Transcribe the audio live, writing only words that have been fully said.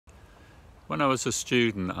When I was a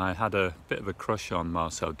student, I had a bit of a crush on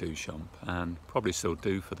Marcel Duchamp, and probably still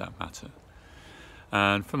do for that matter.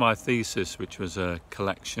 And for my thesis, which was a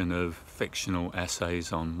collection of fictional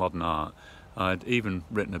essays on modern art, I'd even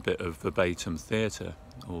written a bit of verbatim theatre,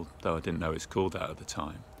 although I didn't know it's called that at the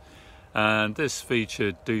time. And this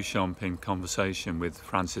featured Duchamp in conversation with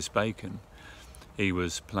Francis Bacon. He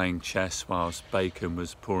was playing chess whilst Bacon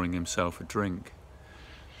was pouring himself a drink.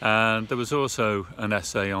 And there was also an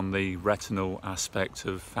essay on the retinal aspect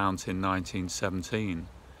of Fountain 1917.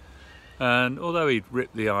 And although he'd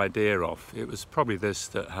ripped the idea off, it was probably this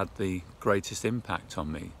that had the greatest impact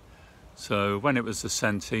on me. So when it was the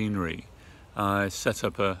centenary, I set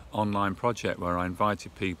up an online project where I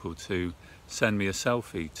invited people to send me a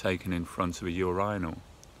selfie taken in front of a urinal.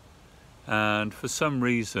 And for some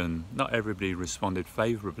reason, not everybody responded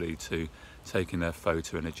favourably to taking their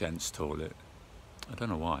photo in a gents' toilet. I don't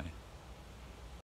know why.